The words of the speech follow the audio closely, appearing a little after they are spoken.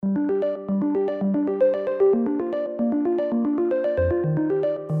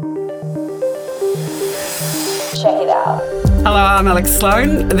Check it out. Hello, I'm Alex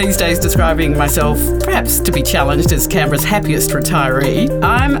Sloan, these days describing myself perhaps to be challenged as Canberra's happiest retiree.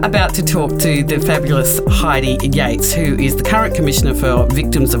 I'm about to talk to the fabulous Heidi Yates, who is the current Commissioner for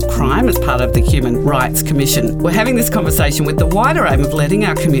Victims of Crime as part of the Human Rights Commission. We're having this conversation with the wider aim of letting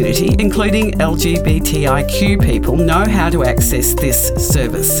our community, including LGBTIQ people, know how to access this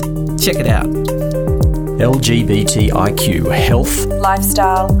service. Check it out. LGBTIQ Health,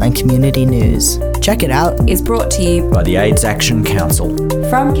 Lifestyle and Community News. Check it out. is brought to you by the AIDS Action Council.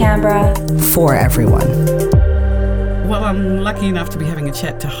 from Canberra. For everyone. Well, I'm lucky enough to be having a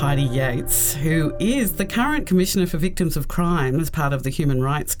chat to Heidi Yates, who is the current Commissioner for Victims of Crime as part of the Human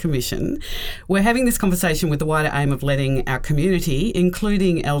Rights Commission. We're having this conversation with the wider aim of letting our community,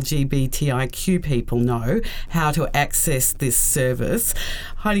 including LGBTIQ people, know how to access this service.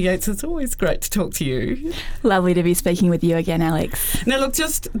 Heidi Yates, it's always great to talk to you. Lovely to be speaking with you again, Alex. Now, look,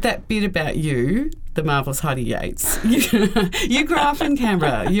 just that bit about you, the marvellous Heidi Yates. You grew up in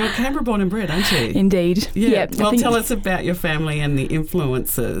Canberra. You're Canberra born and bred, aren't you? Indeed. Yeah. Yep, Well, tell us about your family and the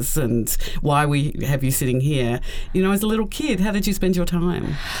influences and why we have you sitting here. You know, as a little kid, how did you spend your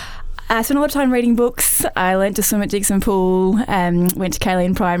time? I spent a lot of time reading books. I learnt to swim at Dixon Pool, went to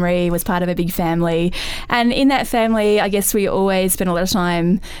Kaylin Primary, was part of a big family. And in that family, I guess we always spent a lot of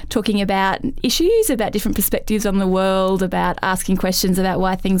time talking about issues, about different perspectives on the world, about asking questions about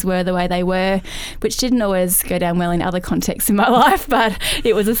why things were the way they were, which didn't always go down well in other contexts in my life, but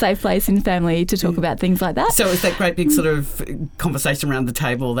it was a safe place in family to talk about things like that. So it was that great big sort of conversation around the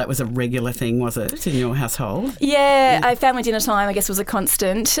table. That was a regular thing, was it, in your household? Yeah, family dinner time, I guess, was a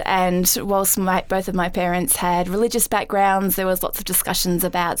constant. And whilst both of my parents had religious backgrounds, there was lots of discussions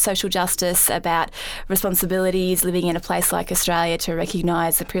about social justice, about responsibilities, living in a place like Australia to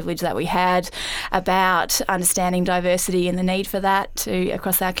recognise the privilege that we had, about understanding diversity and the need for that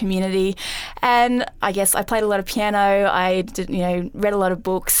across our community. And I guess I played a lot of piano. I read a lot of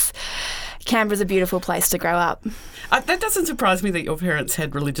books. Canberra's a beautiful place to grow up. That doesn't surprise me that your parents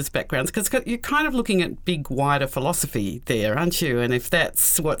had religious backgrounds, because you're kind of looking at big, wider philosophy there, aren't you? And if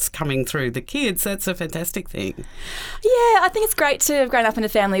that's what's coming through the kids, that's a fantastic thing. Yeah, I think it's great to have grown up in a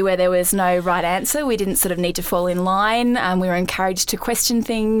family where there was no right answer. We didn't sort of need to fall in line. We were encouraged to question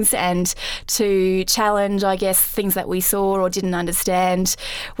things and to challenge, I guess, things that we saw or didn't understand,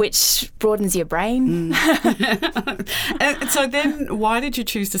 which broadens your brain. And so then why did you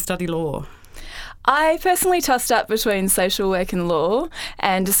choose to study law? I personally tossed up between social work and law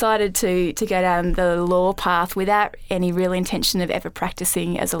and decided to go down the law path without any real intention of ever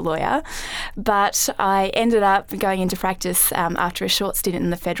practising as a lawyer. But I ended up going into practice after a short stint in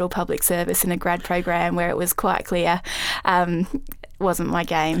the Federal Public Service in a grad program where it was quite clear wasn't my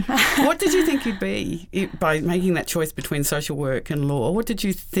game. What did you think you'd be by making that choice between social work and law? What did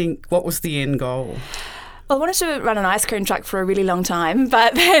you think, what was the end goal? I wanted to run an ice cream truck for a really long time,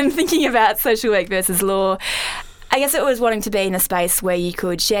 but then thinking about social work versus law, I guess it was wanting to be in a space where you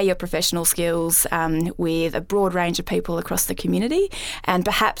could share your professional skills with a broad range of people across the community and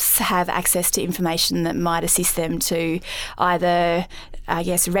perhaps have access to information that might assist them to either, I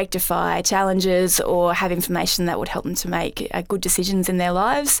guess, rectify challenges or have information that would help them to make good decisions in their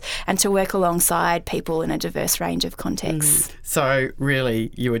lives and to work alongside people in a diverse range of contexts. So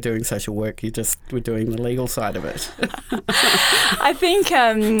really you were doing social work, you just were doing the legal side of it. I think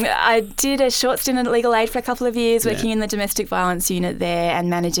I did a short stint at Legal Aid for a couple of years, working in the domestic violence unit there and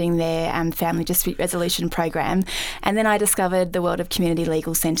managing their family dispute resolution program. And then I discovered the world of community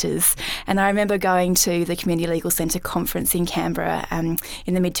legal centres. And I remember going to the Community Legal Centre conference in Canberra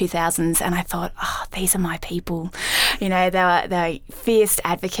in the mid-2000s, and I thought, these are my people. You know, they're fierce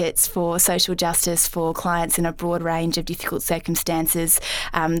advocates for social justice for clients in a broad range of difficult circumstances.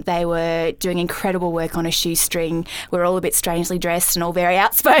 They were doing incredible work on a shoestring. We were all a bit strangely dressed and all very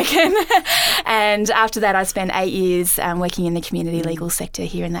outspoken. And after that, I spent 8 years working in the community legal sector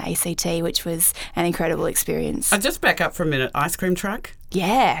here in the ACT, which was an incredible experience. I'll just back up for a minute. Ice cream truck?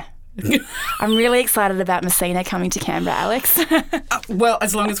 Yeah. I'm really excited about Messina coming to Canberra, Alex. Well,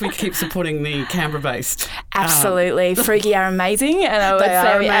 as long as we keep supporting the Canberra-based. Absolutely. Frugi are amazing, and I would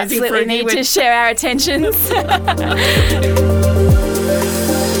say we absolutely need to share our attentions. Check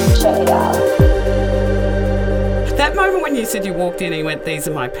it out. That moment when you said you walked in and you went, these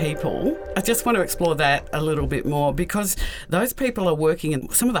are my people, I just want to explore that a little bit more, because those people are working in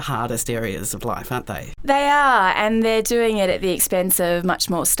some of the hardest areas of life, aren't they? They are, and they're doing it at the expense of much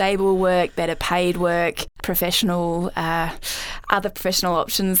more stable work, better paid work, other professional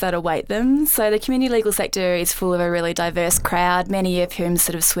options that await them. So the community legal sector is full of a really diverse crowd, many of whom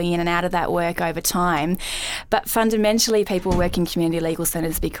sort of swing in and out of that work over time. But fundamentally, people work in community legal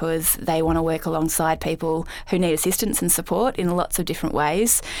centres because they want to work alongside people who need assistance and support in lots of different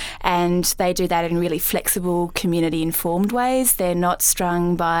ways. And they do that in really flexible, community-informed ways. They're not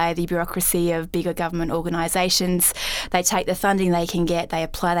strung by the bureaucracy of bigger government organisations. They take the funding they can get, they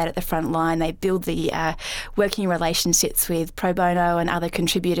apply that at the front line, they build the working relationships with pro bono and other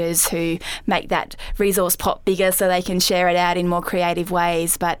contributors who make that resource pot bigger so they can share it out in more creative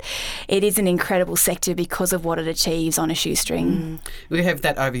ways. But it is an incredible sector because of what it achieves on a shoestring. We have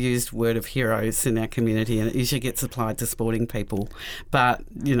that overused word of heroes in our community, and it usually gets applied to sporting people. But,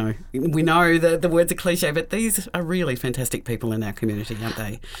 you know, we know that the word's a cliche, but these are really fantastic people in our community, aren't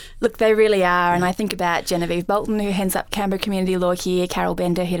they? Look, they really are. And I think about Genevieve Bolton, who heads up Canberra Community Law here, Carol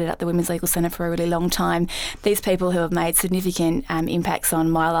Bender, headed up the Women's Legal Centre for a really long time. These people who have made significant impacts on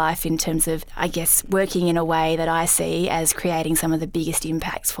my life in terms of, I guess, working in a way that I see as creating some of the biggest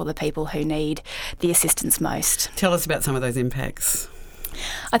impacts for the people who need the assistance most. Tell us about some of those impacts.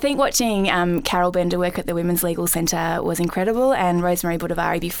 I think watching Carol Bender work at the Women's Legal Centre was incredible, and Rosemary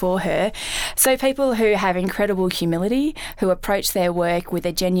Budavari before her. So people who have incredible humility, who approach their work with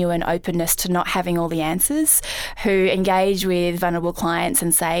a genuine openness to not having all the answers, who engage with vulnerable clients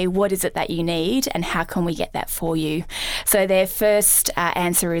and say, what is it that you need and how can we get that for you? So their first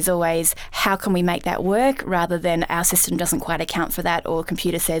answer is always, how can we make that work, rather than our system doesn't quite account for that or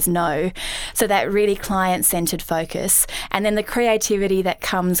computer says no. So that really client-centred focus, and then the creativity that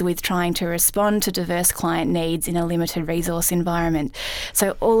comes with trying to respond to diverse client needs in a limited resource environment.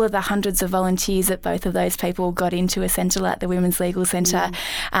 So all of the hundreds of volunteers that both of those people got into a centre like the Women's Legal Centre,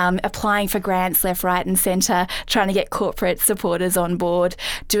 applying for grants left, right and centre, trying to get corporate supporters on board,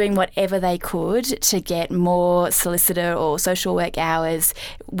 doing whatever they could to get more solicitor or social work hours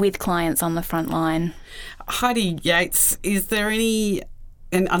with clients on the front line. Heidi Yates, is there any...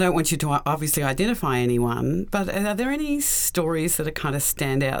 And I don't want you to obviously identify anyone, but are there any stories that are kind of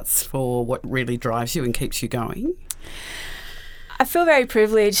standouts for what really drives you and keeps you going? I feel very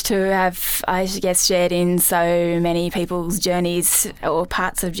privileged to have, I guess, shared in so many people's journeys or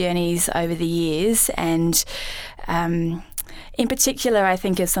parts of journeys over the years. And in particular, I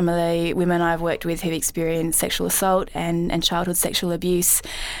think of some of the women I've worked with who've experienced sexual assault and childhood sexual abuse.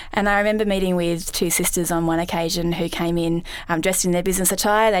 And I remember meeting with two sisters on one occasion who came in dressed in their business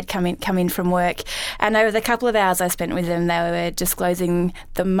attire. They'd come in from work. And over the couple of hours I spent with them, they were disclosing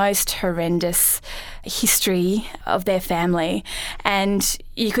the most horrendous history of their family. And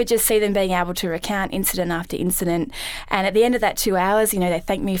you could just see them being able to recount incident after incident. And at the end of that 2 hours, they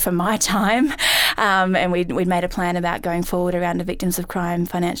thanked me for my time. And we'd made a plan about going forward around a Victims of Crime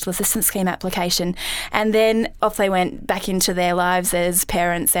Financial Assistance Scheme application. And then off they went back into their lives as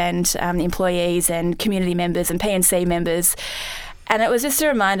parents and employees and community members and P&C members. And it was just a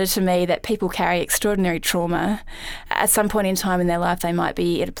reminder to me that people carry extraordinary trauma. At some point in time in their life, they might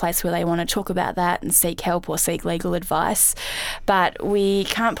be at a place where they want to talk about that and seek help or seek legal advice. But we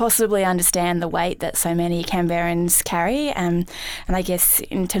can't possibly understand the weight that so many Canberrans carry. And I guess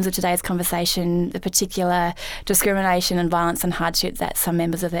in terms of today's conversation, the particular discrimination and violence and hardship that some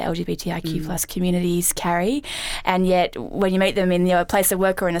members of the LGBTIQ plus communities carry. And yet when you meet them in a place of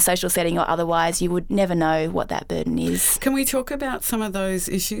work or in a social setting or otherwise, you would never know what that burden is. Can we talk about some of those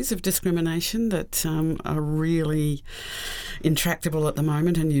issues of discrimination that are really intractable at the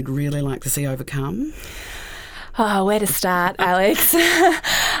moment and you'd really like to see overcome? Oh, where to start, Alex?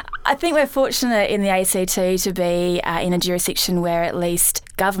 I think we're fortunate in the ACT to be in a jurisdiction where at least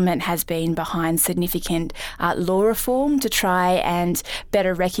government has been behind significant law reform to try and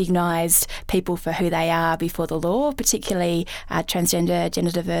better recognise people for who they are before the law, particularly transgender,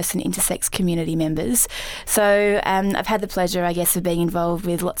 gender diverse and intersex community members. So I've had the pleasure, I guess, of being involved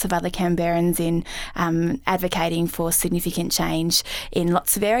with lots of other Canberrans in advocating for significant change in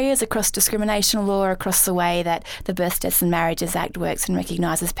lots of areas across discrimination law, across the way that the Births, Deaths and Marriages Act works and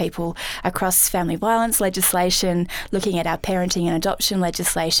recognises people, across family violence legislation, looking at our parenting and adoption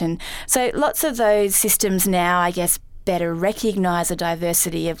legislation. So lots of those systems now, I guess, better recognise a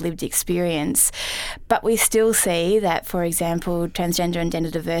diversity of lived experience. But we still see that, for example, transgender and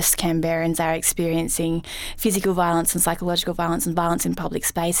gender diverse Canberrans are experiencing physical violence and psychological violence and violence in public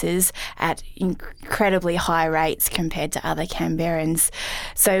spaces at incredibly high rates compared to other Canberrans.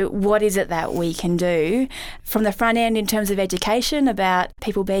 So what is it that we can do from the front end in terms of education about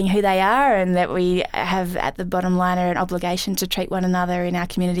people being who they are, and that we have at the bottom line an obligation to treat one another in our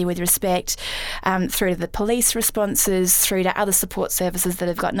community with respect, through to the police responses, through to other support services that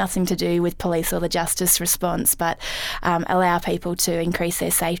have got nothing to do with police or the justice response, but allow people to increase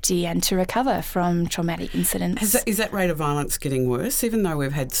their safety and to recover from traumatic incidents. Is that rate of violence getting worse? Even though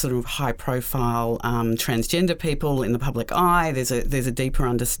we've had sort of high-profile transgender people in the public eye, there's a deeper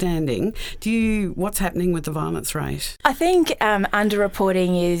understanding. What's happening with the violence rate? I think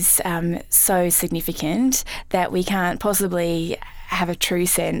underreporting is so significant that we can't possibly have a true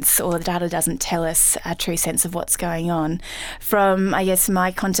sense, or the data doesn't tell us a true sense of what's going on. From, I guess,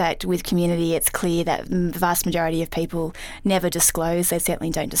 my contact with community, it's clear that the vast majority of people never disclose. They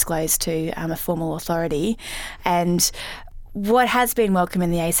certainly don't disclose to a formal authority. And what has been welcome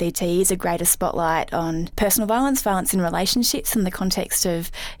in the ACT is a greater spotlight on personal violence, violence in relationships, in the context of,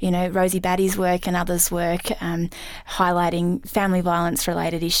 Rosie Batty's work and others' work, highlighting family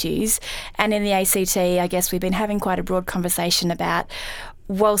violence-related issues. And in the ACT, I guess we've been having quite a broad conversation about,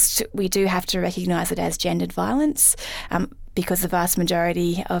 whilst we do have to recognise it as gendered violence, because the vast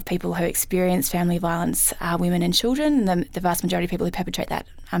majority of people who experience family violence are women and children, the vast majority of people who perpetrate that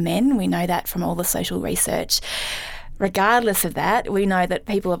are men. We know that from all the social research. Regardless of that, we know that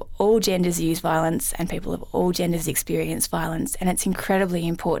people of all genders use violence and people of all genders experience violence, and it's incredibly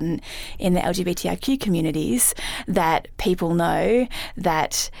important in the LGBTIQ communities that people know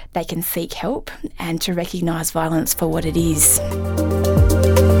that they can seek help and to recognise violence for what it is.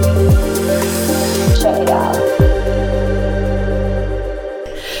 Check it out.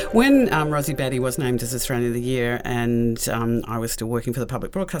 When Rosie Batty was named as Australian of the Year and I was still working for the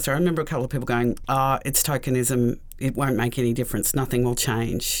public broadcaster, I remember a couple of people going, it's tokenism, it won't make any difference, nothing will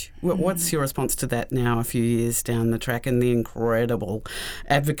change. What's your response to that now, a few years down the track, and the incredible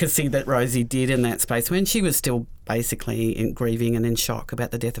advocacy that Rosie did in that space when she was still basically grieving and in shock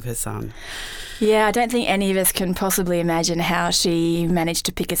about the death of her son? Yeah, I don't think any of us can possibly imagine how she managed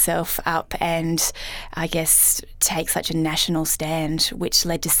to pick herself up and, I guess, take such a national stand, which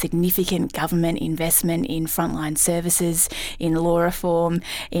led to significant government investment in frontline services, in law reform,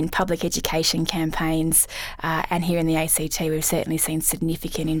 in public education campaigns, and here in the ACT we've certainly seen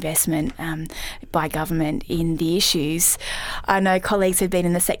significant investment by government in the issues. I know colleagues who've been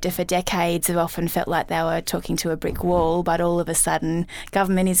in the sector for decades have often felt like they were talking to a brick wall, but all of a sudden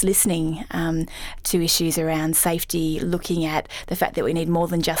government is listening to issues around safety, looking at the fact that we need more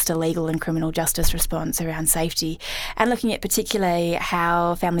than just a legal and criminal justice response around safety, and looking at particularly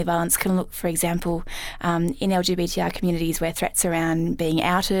how family violence can look, for example, in LGBTI communities where threats around being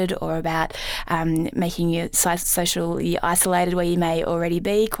outed or about making you socially isolated where you may already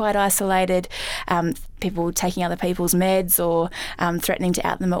be quite isolated, people taking other people's meds or threatening to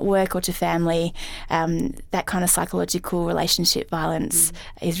out them at work or to family, that kind of psychological relationship violence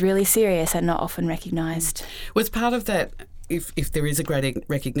is really serious and not often recognised. Was part of that, if there is a great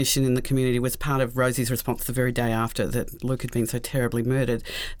recognition in the community, was part of Rosie's response the very day after that Luke had been so terribly murdered,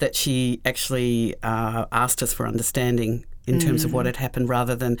 that she actually asked us for understanding in terms of what had happened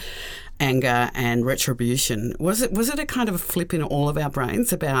rather than anger and retribution? Was it a kind of a flip in all of our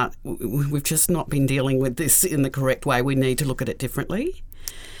brains about we've just not been dealing with this in the correct way, we need to look at it differently?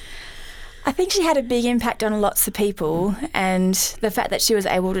 I think she had a big impact on lots of people, and the fact that she was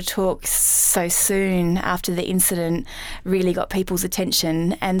able to talk so soon after the incident really got people's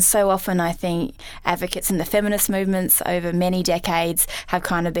attention. And so often I think advocates in the feminist movements over many decades have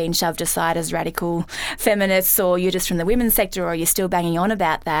kind of been shoved aside as radical feminists, or you're just from the women's sector, or you're still banging on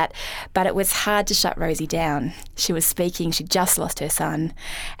about that. But it was hard to shut Rosie down. She was speaking, she just lost her son,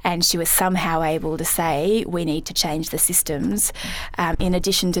 and she was somehow able to say we need to change the systems in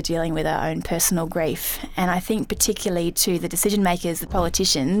addition to dealing with her own personal grief. And I think particularly to the decision makers, the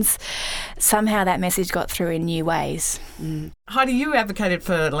politicians, somehow that message got through in new ways. Heidi, you advocated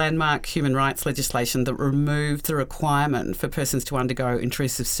for landmark human rights legislation that removed the requirement for persons to undergo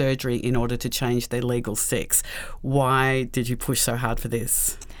intrusive surgery in order to change their legal sex. Why did you push so hard for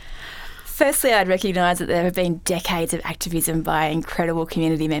this? Firstly, I'd recognise that there have been decades of activism by incredible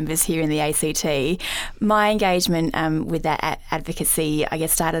community members here in the ACT. My engagement with that advocacy, I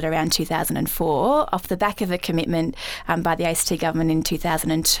guess, started around 2004 off the back of a commitment by the ACT government in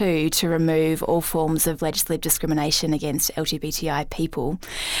 2002 to remove all forms of legislative discrimination against LGBTI people.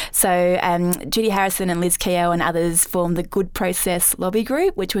 So Judy Harrison and Liz Keogh and others formed the Good Process Lobby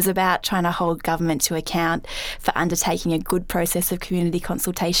Group, which was about trying to hold government to account for undertaking a good process of community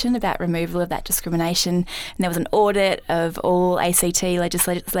consultation about removal of that discrimination. And there was an audit of all ACT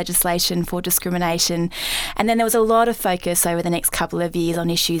legislation for discrimination. And then there was a lot of focus over the next couple of years on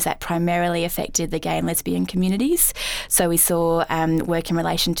issues that primarily affected the gay and lesbian communities. So we saw work in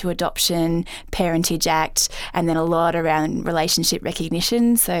relation to adoption, Parentage Act, and then a lot around relationship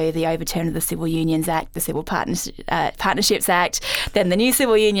recognition. So the overturn of the Civil Unions Act, the Civil Partnerships Act, then the new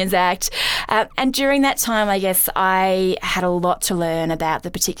Civil Unions Act. And during that time, I guess I had a lot to learn about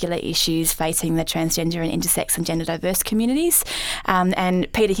the particular issues facing the transgender and intersex and gender diverse communities.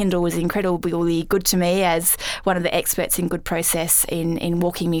 And Peter Hindle was incredibly good to me as one of the experts in Good Process in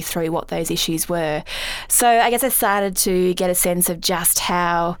walking me through what those issues were. So I guess I started to get a sense of just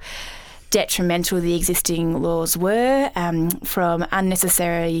how detrimental the existing laws were, from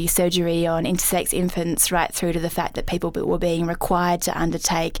unnecessary surgery on intersex infants right through to the fact that people were being required to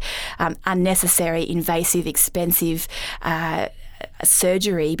undertake unnecessary, invasive, expensive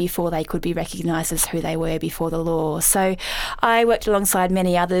surgery before they could be recognised as who they were before the law. So I worked alongside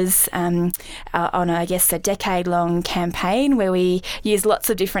many others on, I guess, a decade-long campaign where we used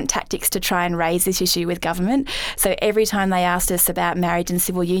lots of different tactics to try and raise this issue with government. So every time they asked us about marriage and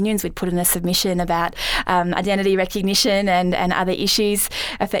civil unions, we'd put in a submission about identity recognition and other issues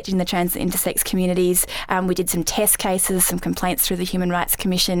affecting the trans and intersex communities. We did some test cases, some complaints through the Human Rights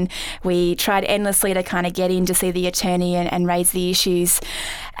Commission. We tried endlessly to kind of get in to see the attorney and raise the issues.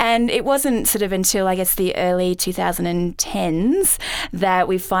 And it wasn't sort of until, I guess, the early 2010s that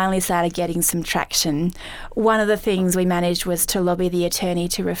we finally started getting some traction. One of the things we managed was to lobby the attorney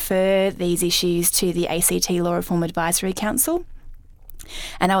to refer these issues to the ACT Law Reform Advisory Council.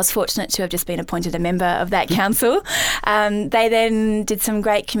 And I was fortunate to have just been appointed a member of that council. They then did some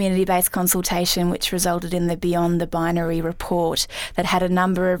great community-based consultation, which resulted in the Beyond the Binary report that had a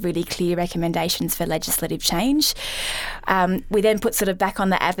number of really clear recommendations for legislative change. We then put sort of back on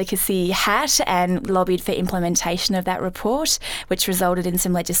the advocacy hat and lobbied for implementation of that report, which resulted in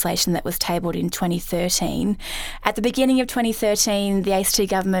some legislation that was tabled in 2013. At the beginning of 2013, the ACT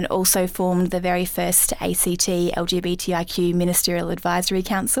government also formed the very first ACT LGBTIQ Ministerial Advisory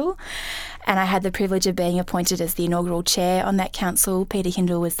Council, and I had the privilege of being appointed as the inaugural chair on that council. Peter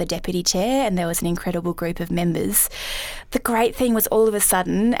Hindle was the deputy chair, and there was an incredible group of members. The great thing was all of a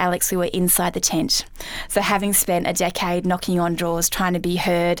sudden, Alex, we were inside the tent. So having spent a decade knocking on doors, trying to be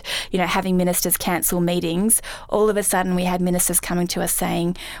heard, having ministers cancel meetings, all of a sudden we had ministers coming to us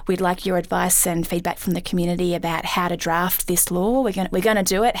saying, we'd like your advice and feedback from the community about how to draft this law. We're going to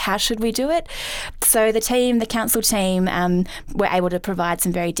do it. How should we do it? So the council team, were able to provide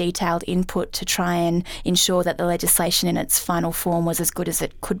some very detailed input to try and ensure that the legislation in its final form was as good as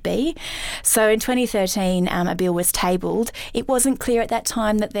it could be. So in 2013, a bill was tabled. It wasn't clear at that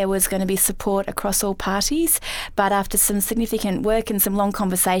time that there was going to be support across all parties, but after some significant work and some long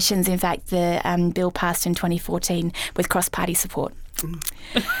conversations, in fact, the bill passed in 2014 with cross-party support. So,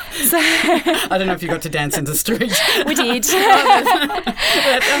 I don't know if you got to dance in the street. We did. And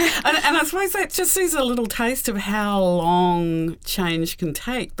I suppose that just is a little taste of how long change can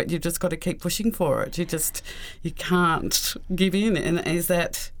take, but you've just got to keep pushing for it. You can't give in. And is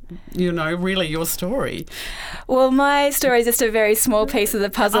that, really your story? Well, my story is just a very small piece of the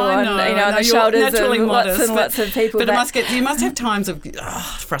puzzle on the shoulders of lots of people. But you must have times of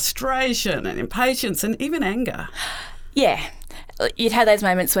frustration and impatience and even anger. Yeah. You'd have those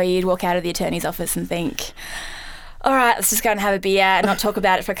moments where you'd walk out of the attorney's office and think, all right, let's just go and have a beer and not talk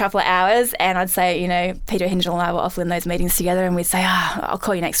about it for a couple of hours. And I'd say, Peter Hindle and I were often in those meetings together, and we'd say, I'll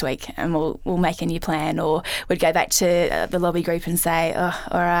call you next week and we'll make a new plan. Or we'd go back to the lobby group and say, all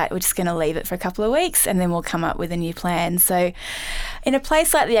right, we're just going to leave it for a couple of weeks and then we'll come up with a new plan. So in a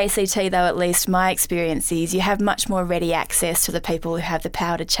place like the ACT, though, at least my experience is you have much more ready access to the people who have the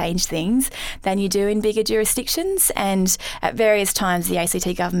power to change things than you do in bigger jurisdictions. And at various times, the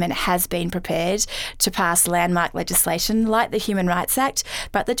ACT government has been prepared to pass landmark legislation like the Human Rights Act,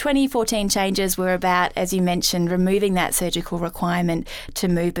 but the 2014 changes were about, as you mentioned, removing that surgical requirement to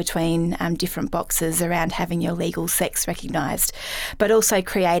move between different boxes around having your legal sex recognised, but also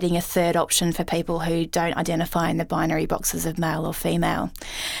creating a third option for people who don't identify in the binary boxes of male or female.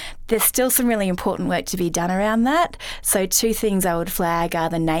 there's still some really important work to be done around that. So 2 things I would flag are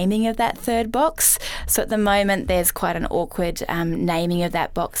the naming of that third box. So at the moment, there's quite an awkward naming of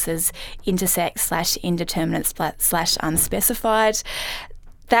that box as intersex/indeterminate/unspecified.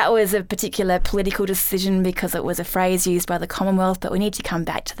 That was a particular political decision because it was a phrase used by the Commonwealth, but we need to come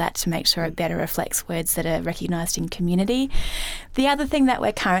back to that to make sure it better reflects words that are recognised in community. The other thing that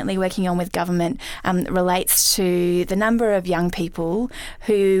we're currently working on with government relates to the number of young people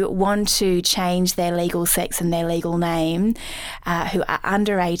who want to change their legal sex and their legal name, who are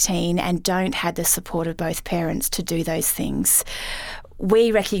under 18 and don't have the support of both parents to do those things.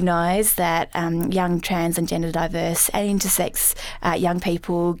 We recognise that young trans and gender diverse and intersex young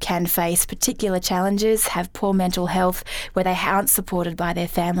people can face particular challenges, have poor mental health, where they aren't supported by their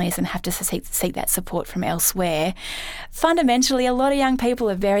families and have to seek that support from elsewhere. Fundamentally, a lot of young people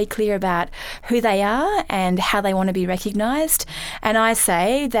are very clear about who they are and how they want to be recognised. And I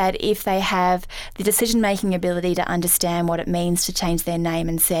say that if they have the decision-making ability to understand what it means to change their name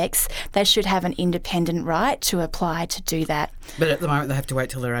and sex, they should have an independent right to apply to do that. But at the moment, they have to wait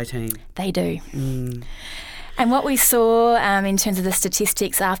till they're 18. They do. And what we saw in terms of the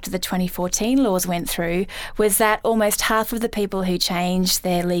statistics after the 2014 laws went through was that almost half of the people who changed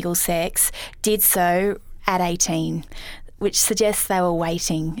their legal sex did so at 18, which suggests they were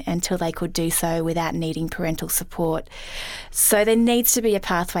waiting until they could do so without needing parental support. So there needs to be a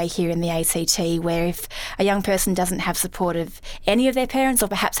pathway here in the ACT where if a young person doesn't have support of any of their parents, or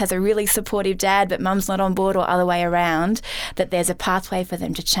perhaps has a really supportive dad but mum's not on board, or other way around, that there's a pathway for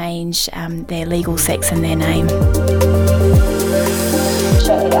them to change their legal sex and their name.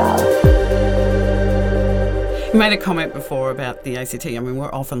 Check it out. You made a comment before about the ACT. I mean,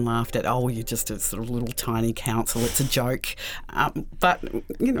 we're often laughed at, oh, you're just a sort of little tiny council, it's a joke. But,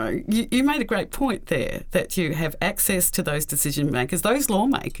 you know, you made a great point there, that you have access to those decision makers, those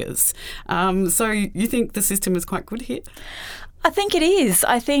lawmakers. So you think the system is quite good here? I think it is.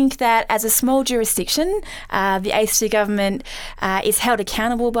 I think that as a small jurisdiction, the ACT government is held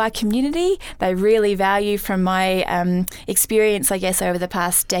accountable by community. They really value, from my experience, I guess, over the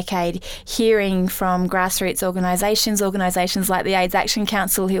past decade, hearing from grassroots organisations like the AIDS Action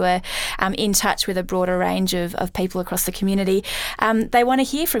Council, who are in touch with a broader range of people across the community. They want to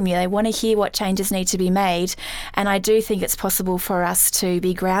hear from you. They want to hear what changes need to be made. And I do think it's possible for us to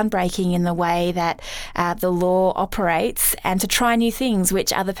be groundbreaking in the way that the law operates, and to try new things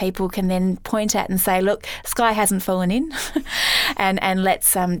which other people can then point at and say, look, sky hasn't fallen in, and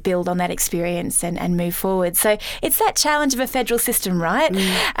let's build on that experience and move forward. So it's that challenge of a federal system, right?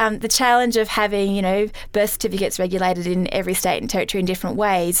 The challenge of having, you know, birth certificates regulated in every state and territory in different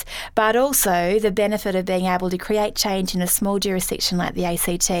ways, but also the benefit of being able to create change in a small jurisdiction like the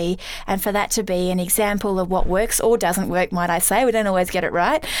ACT, and for that to be an example of what works or doesn't work, might I say. We don't always get it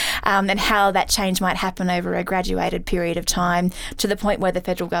right, and how that change might happen over a graduated period of time, to the point where the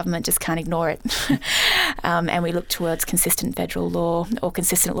federal government just can't ignore it. And we look towards consistent federal law, or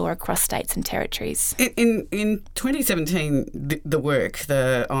consistent law across states and territories. In 2017, the work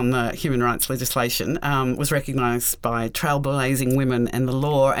on the human rights legislation was recognised by Trailblazing Women and the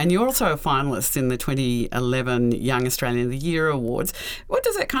Law, and you're also a finalist in the 2011 Young Australian of the Year Awards. What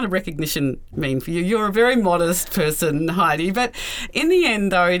does that kind of recognition mean for you? You're a very modest person, Heidi, but in the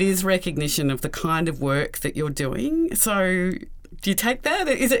end, though, it is recognition of the kind of work that you're doing. So do you take that?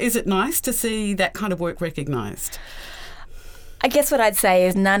 Is it nice to see that kind of work recognised? I guess what I'd say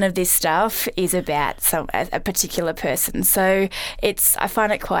is none of this stuff is about a particular person. So I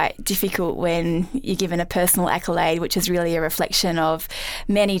find it quite difficult when you're given a personal accolade, which is really a reflection of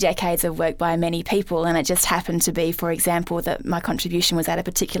many decades of work by many people, and it just happened to be, for example, that my contribution was at a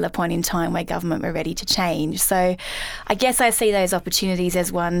particular point in time where government were ready to change. So I guess I see those opportunities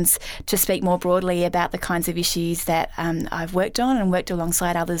as ones to speak more broadly about the kinds of issues that I've worked on and worked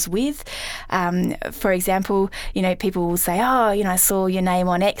alongside others with. For example, you know, people will say, oh, you know, I saw your name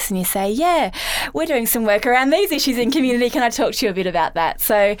on X, and you say, yeah, we're doing some work around these issues in community. Can I talk to you a bit about that?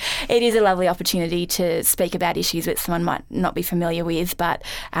 So it is a lovely opportunity to speak about issues that someone might not be familiar with, but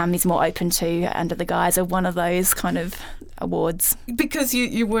is more open to under the guise of one of those kind of awards. Because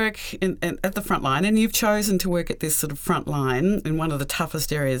you work at the front line, and you've chosen to work at this sort of front line in one of the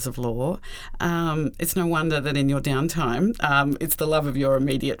toughest areas of law. It's no wonder that in your downtime, it's the love of your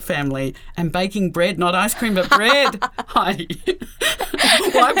immediate family and baking bread, not ice cream, but bread. Heidi.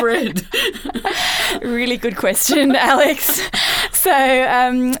 Why bread? Really good question, Alex. So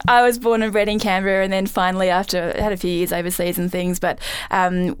I was born and bred in Canberra, and then finally, after I had a few years overseas and things, but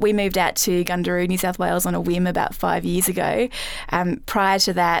we moved out to Gundaroo, New South Wales on a whim about 5 years ago. Prior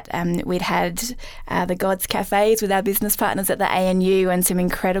to that, we'd had the God's Cafes with our business partners at the ANU and some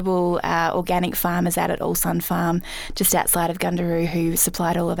incredible organic farmers out at All Sun Farm just outside of Gundaroo who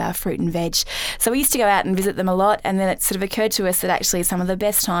supplied all of our fruit and veg. So we used to go out and visit them a lot, and then it sort of occurred to us that actually some of the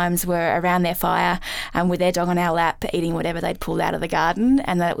best times were around their fire with their dog on our lap eating whatever they'd pulled out of the garden,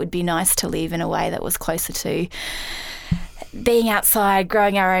 and that it would be nice to live in a way that was closer to being outside,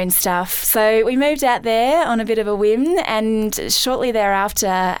 growing our own stuff. So we moved out there on a bit of a whim, and shortly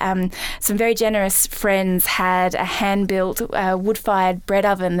thereafter, some very generous friends had a hand-built wood-fired bread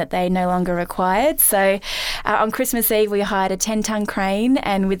oven that they no longer required. So on Christmas Eve, we hired a 10-tonne crane,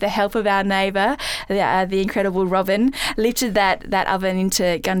 and with the help of our neighbour, the incredible Robin, lifted that oven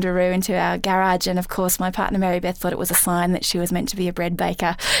into Gundaroo, into our garage. And of course, my partner Mary Beth thought it was a sign that she was meant to be a bread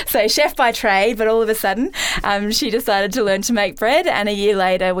baker. So chef by trade, but all of a sudden, she decided to learn to make bread, and a year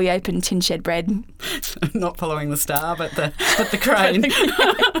later we opened Tin Shed Bread. Not following the star, but the crane.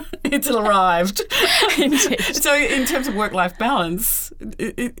 It's arrived. Indeed. So in terms of work-life balance,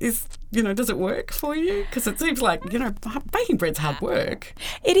 does it work for you? Because it seems like, baking bread's hard work.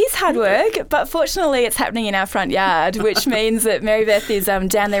 It is hard work, but fortunately it's happening in our front yard, which means that Mary Beth is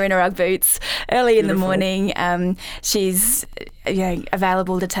down there in her Ugg boots early in the morning. She's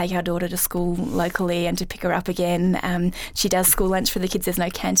available to take our daughter to school locally and to pick her up again. She does school lunch for the kids. There's no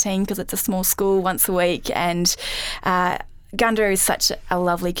canteen because it's a small school once a week, and Gundaroo is such a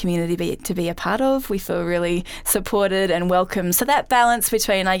lovely community to be a part of. We feel really supported and welcome. So that balance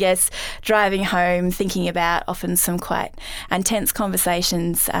between, I guess, driving home, thinking about often some quite intense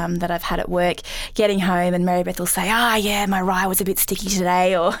conversations that I've had at work, getting home and Mary Beth will say, my rye was a bit sticky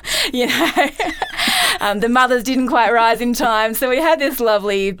today, or, the mothers didn't quite rise in time. So we had this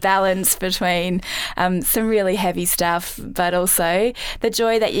lovely balance between some really heavy stuff, but also the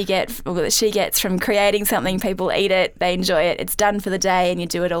joy that you get, or that she gets from creating something. People eat it, they enjoy it, it's done for the day, and you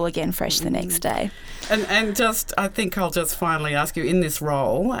do it all again fresh the next day. And I think I'll just finally ask you, in this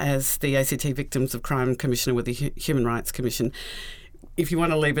role as the ACT Victims of Crime Commissioner with the Human Rights Commission, if you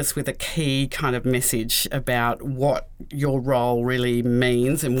want to leave us with a key kind of message about what your role really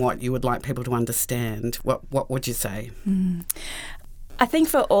means and what you would like people to understand, what would you say? I think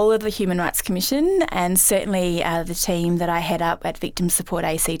for all of the Human Rights Commission, and certainly the team that I head up at Victim Support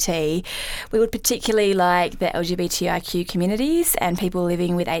ACT, we would particularly like the LGBTIQ communities and people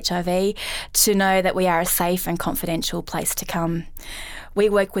living with HIV to know that we are a safe and confidential place to come. We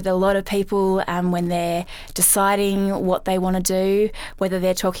work with a lot of people when they're deciding what they want to do, whether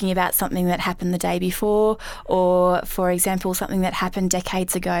they're talking about something that happened the day before or, for example, something that happened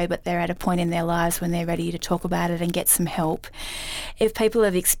decades ago, but they're at a point in their lives when they're ready to talk about it and get some help. If people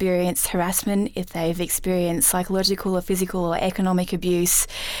have experienced harassment, if they've experienced psychological or physical or economic abuse,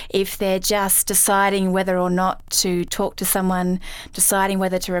 if they're just deciding whether or not to talk to someone, deciding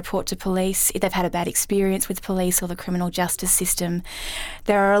whether to report to police, if they've had a bad experience with police or the criminal justice system,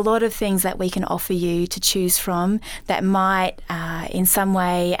 there are a lot of things that we can offer you to choose from that might in some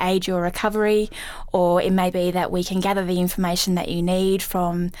way aid your recovery, or it may be that we can gather the information that you need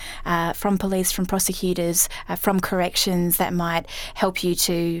from police, from prosecutors, from corrections that might help you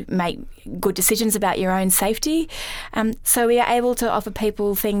to make good decisions about your own safety. So we are able to offer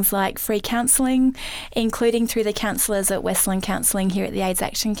people things like free counselling, including through the counsellors at Westland Counselling here at the AIDS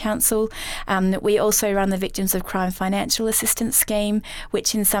Action Council. We also run the Victims of Crime Financial Assistance Scheme,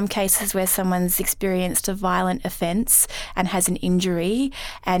 which in some cases where someone's experienced a violent offence and has an injury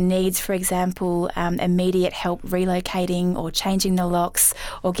and needs, for example, immediate help relocating or changing the locks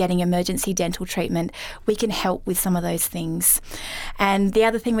or getting emergency dental treatment, we can help with some of those things. And the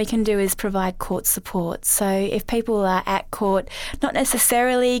other thing we can do is provide court support. So if people are at court, not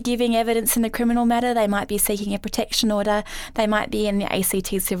necessarily giving evidence in the criminal matter, they might be seeking a protection order, they might be in the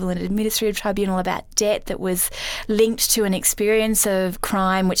ACT Civil and Administrative Tribunal about debt that was linked to an experience of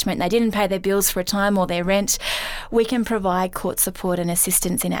crime, which meant they didn't pay their bills for a time or their rent, we can provide court support and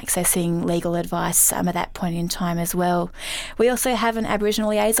assistance in accessing legal advice at that point in time as well. We also have an Aboriginal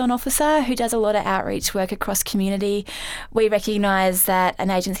liaison officer who does a lot of outreach work across community. We recognise that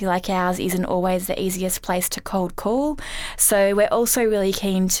an agency like ours isn't always the easiest place to cold call, so we're also really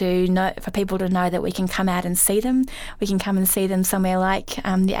keen to know, for people to know that we can come out and see them. We can come and see them somewhere like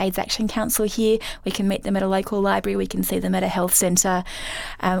the AIDS Action Council here. We can meet them at a local library. We can see them at a health centre.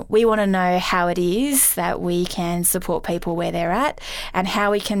 Centre. We want to know how it is that we can support people where they're at and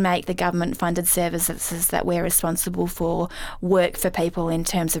how we can make the government-funded services that we're responsible for work for people in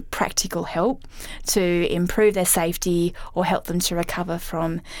terms of practical help to improve their safety or help them to recover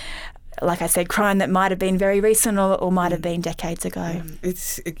from, like I said, crime that might have been very recent or might have been decades ago.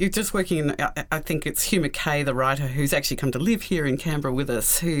 You're just working in, I think it's Hugh McKay, the writer, who's actually come to live here in Canberra with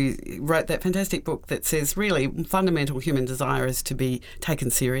us, who wrote that fantastic book that says really fundamental human desire is to be taken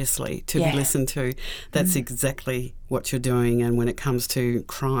seriously, to be listened to. That's exactly what you're doing, and when it comes to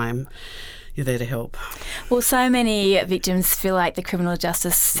crime, you're there to help. Well, so many victims feel like the criminal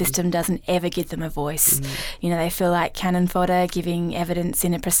justice system doesn't ever give them a voice. You know, they feel like cannon fodder, giving evidence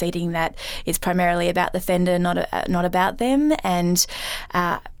in a proceeding that is primarily about the offender, not about them. And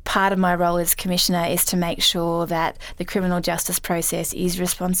part of my role as Commissioner is to make sure that the criminal justice process is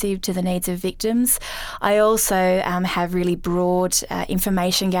responsive to the needs of victims. I also have really broad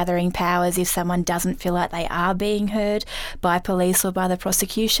information gathering powers if someone doesn't feel like they are being heard by police or by the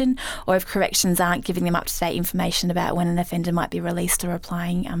prosecution, or if corrections aren't giving them up-to-date information about when an offender might be released or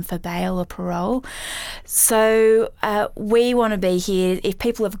applying for bail or parole. So we want to be here if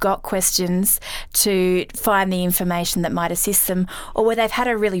people have got questions to find the information that might assist them, or where they've had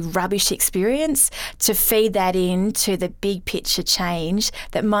a really rubbish experience, to feed that into the big picture change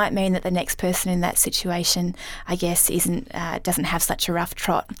that might mean that the next person in that situation, I guess, doesn't have such a rough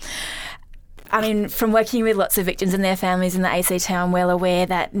trot. I mean, from working with lots of victims and their families in the ACT, I'm well aware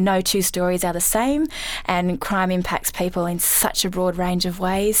that no two stories are the same, and crime impacts people in such a broad range of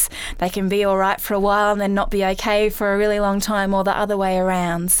ways. They can be all right for a while and then not be okay for a really long time, or the other way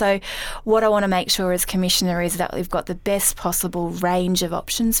around. So what I want to make sure as Commissioner is that we've got the best possible range of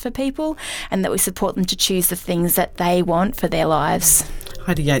options for people, and that we support them to choose the things that they want for their lives.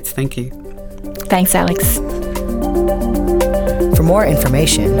 Heidi Yates, thank you. Thanks, Alex. For more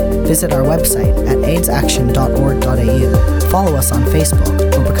information, visit our website at aidsaction.org.au. Follow us on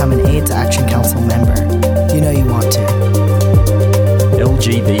Facebook or become an AIDS Action Council member. You know you want to.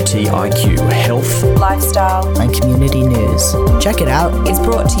 LGBTIQ health, Lifestyle And community news. Check it out is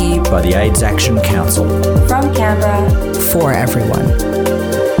brought to you by the AIDS Action Council. from Canberra for everyone.